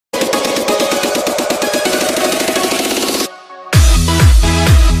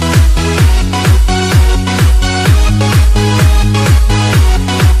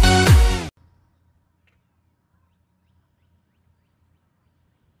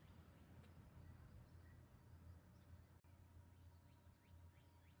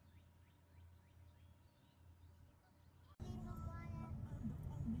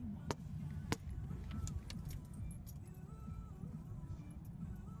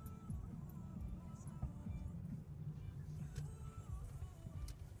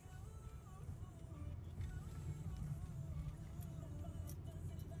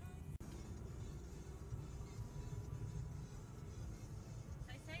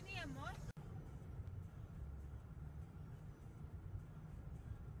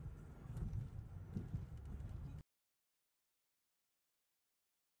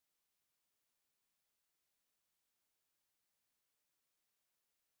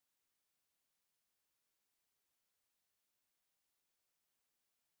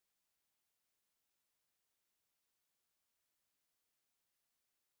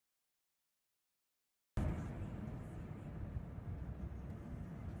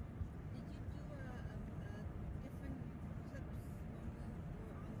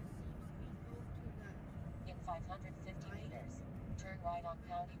550 meters. Turn right on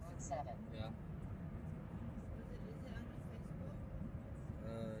County Route 7. Yeah. Is it on your Facebook?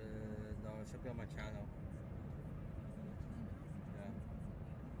 No, it should be on my channel. Yeah.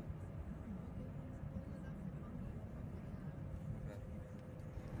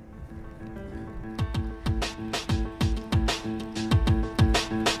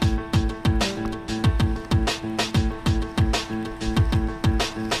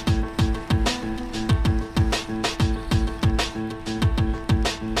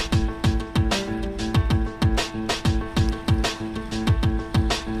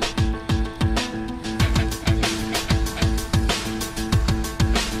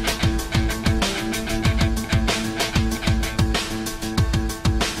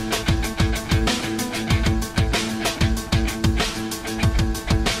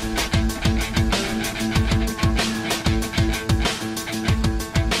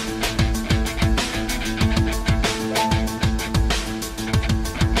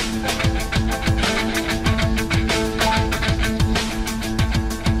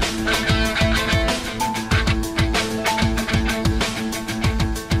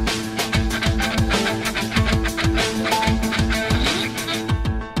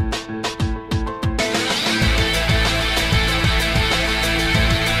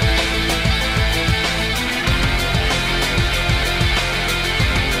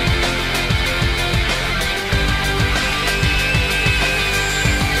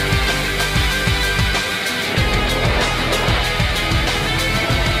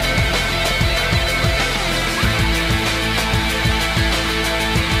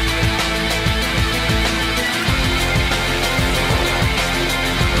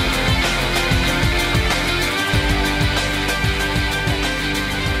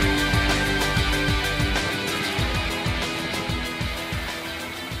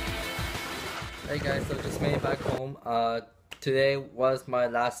 Hey guys, so just made it back home. Today was my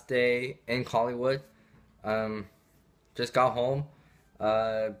last day in Collingwood. Just got home,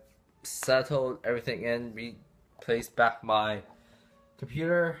 settled everything in, replaced back my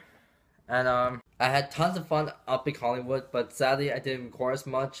computer, and I had tons of fun up in Collingwood. But sadly, I didn't record as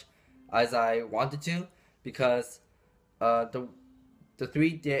much as I wanted to because the 3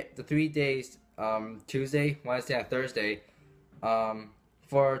 days, Tuesday, Wednesday, and Thursday,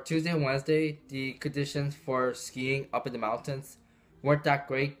 for Tuesday and Wednesday, the conditions for skiing up in the mountains weren't that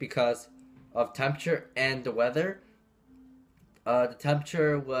great because of temperature and the weather. The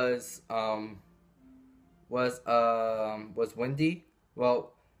temperature was windy.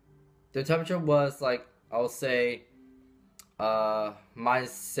 Well, the temperature was like, I'll say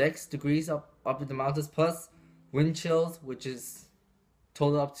 -6 degrees up in the mountains, plus wind chills, which is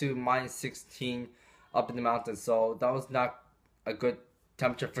total up to -16 up in the mountains. So that was not a good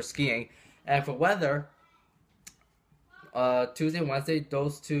temperature for skiing. And for weather, Tuesday and Wednesday,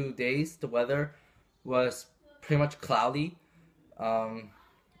 those 2 days, the weather was pretty much cloudy,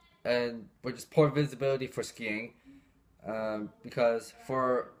 and with just poor visibility for skiing, because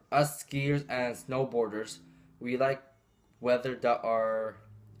for us skiers and snowboarders, we like weather that are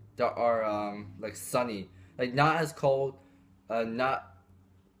like sunny, like not as cold, not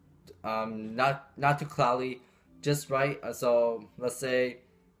too cloudy, just right. So let's say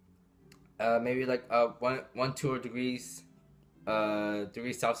maybe like 2 degrees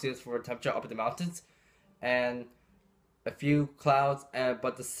Celsius for temperature up in the mountains, and a few clouds,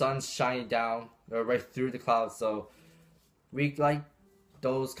 but the sun's shining down right through the clouds. So we like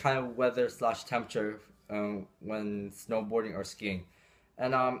those kind of weather / temperature when snowboarding or skiing.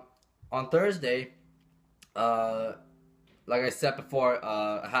 And on Thursday, like I said before,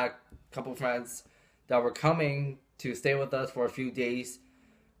 I had a couple friends that were coming to stay with us for a few days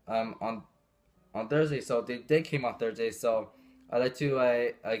on Thursday. So they came on Thursday. So I'd like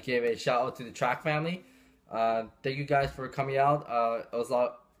to give a shout out to the Trac family. Thank you guys for coming out. It was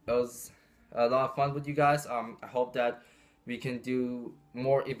a lot of fun with you guys. I hope that we can do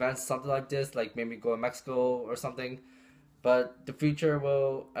more events, something like this, like maybe go to Mexico or something. But the future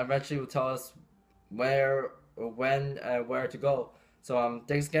will eventually tell us where, when, and where to go. So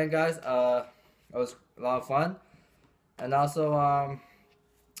thanks again, guys. It was a lot of fun. And also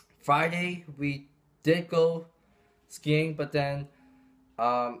Friday we did go skiing, but then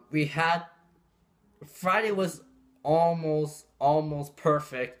Friday was almost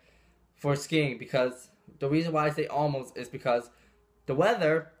perfect for skiing, because the reason why I say almost is because the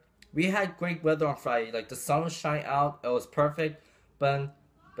weather, we had great weather on Friday. Like the sun was shining out, it was perfect. But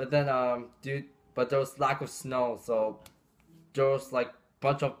then there was lack of snow, so there was like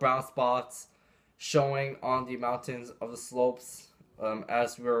bunch of brown spots showing on the mountains of the slopes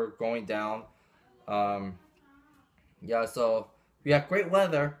as we were going down. Yeah, so we have great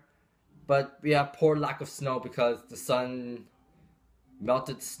weather, but we have poor lack of snow because the sun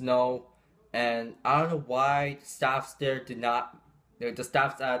melted snow, and I don't know why the staffs there did not. The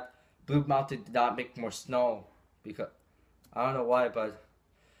staffs at Blue Mountain did not make more snow because I don't know why, but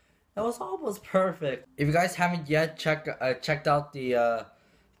it was almost perfect. If you guys haven't yet checked out the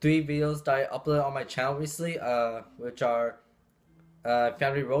 3 videos that I uploaded on my channel recently, which are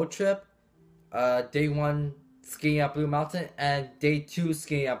family road trip, day 1 skiing at Blue Mountain, and day 2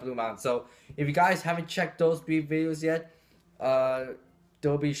 skiing at Blue Mountain. So if you guys haven't checked those 3 videos yet,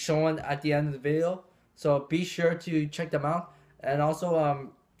 they'll be shown at the end of the video. So be sure to check them out. And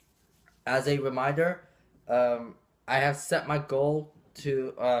also, as a reminder, I have set my goal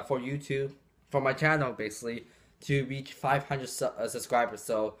to for YouTube, for my channel basically, to reach 500 subscribers.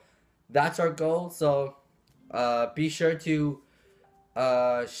 So that's our goal. So be sure to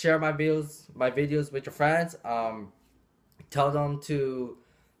share my videos with your friends. Tell them to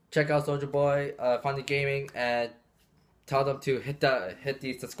check out Soldier Boy, Funny Gaming, and tell them to hit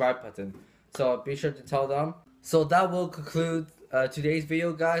the subscribe button. So be sure to tell them. So that will conclude today's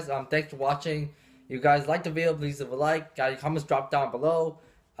video, guys. Thanks for watching. If you guys like the video, please leave a like. Got your comments drop down below.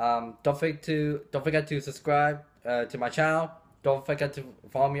 Don't forget to subscribe to my channel. Don't forget to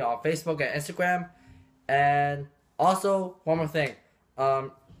follow me on Facebook and Instagram. And also, one more thing.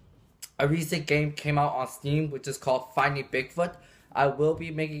 A recent game came out on Steam, which is called Finding Bigfoot. I will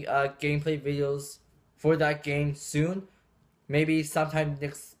be making gameplay videos for that game soon. Maybe sometime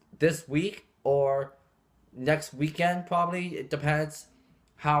this week or next weekend, probably. It depends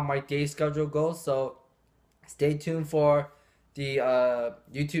how my day schedule goes. So stay tuned for the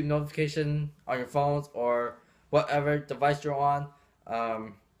YouTube notification on your phones or whatever device you're on.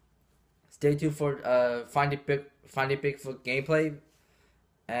 Stay tuned for Finding Bigfoot gameplay.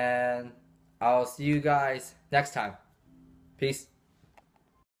 And I'll see you guys next time. Peace.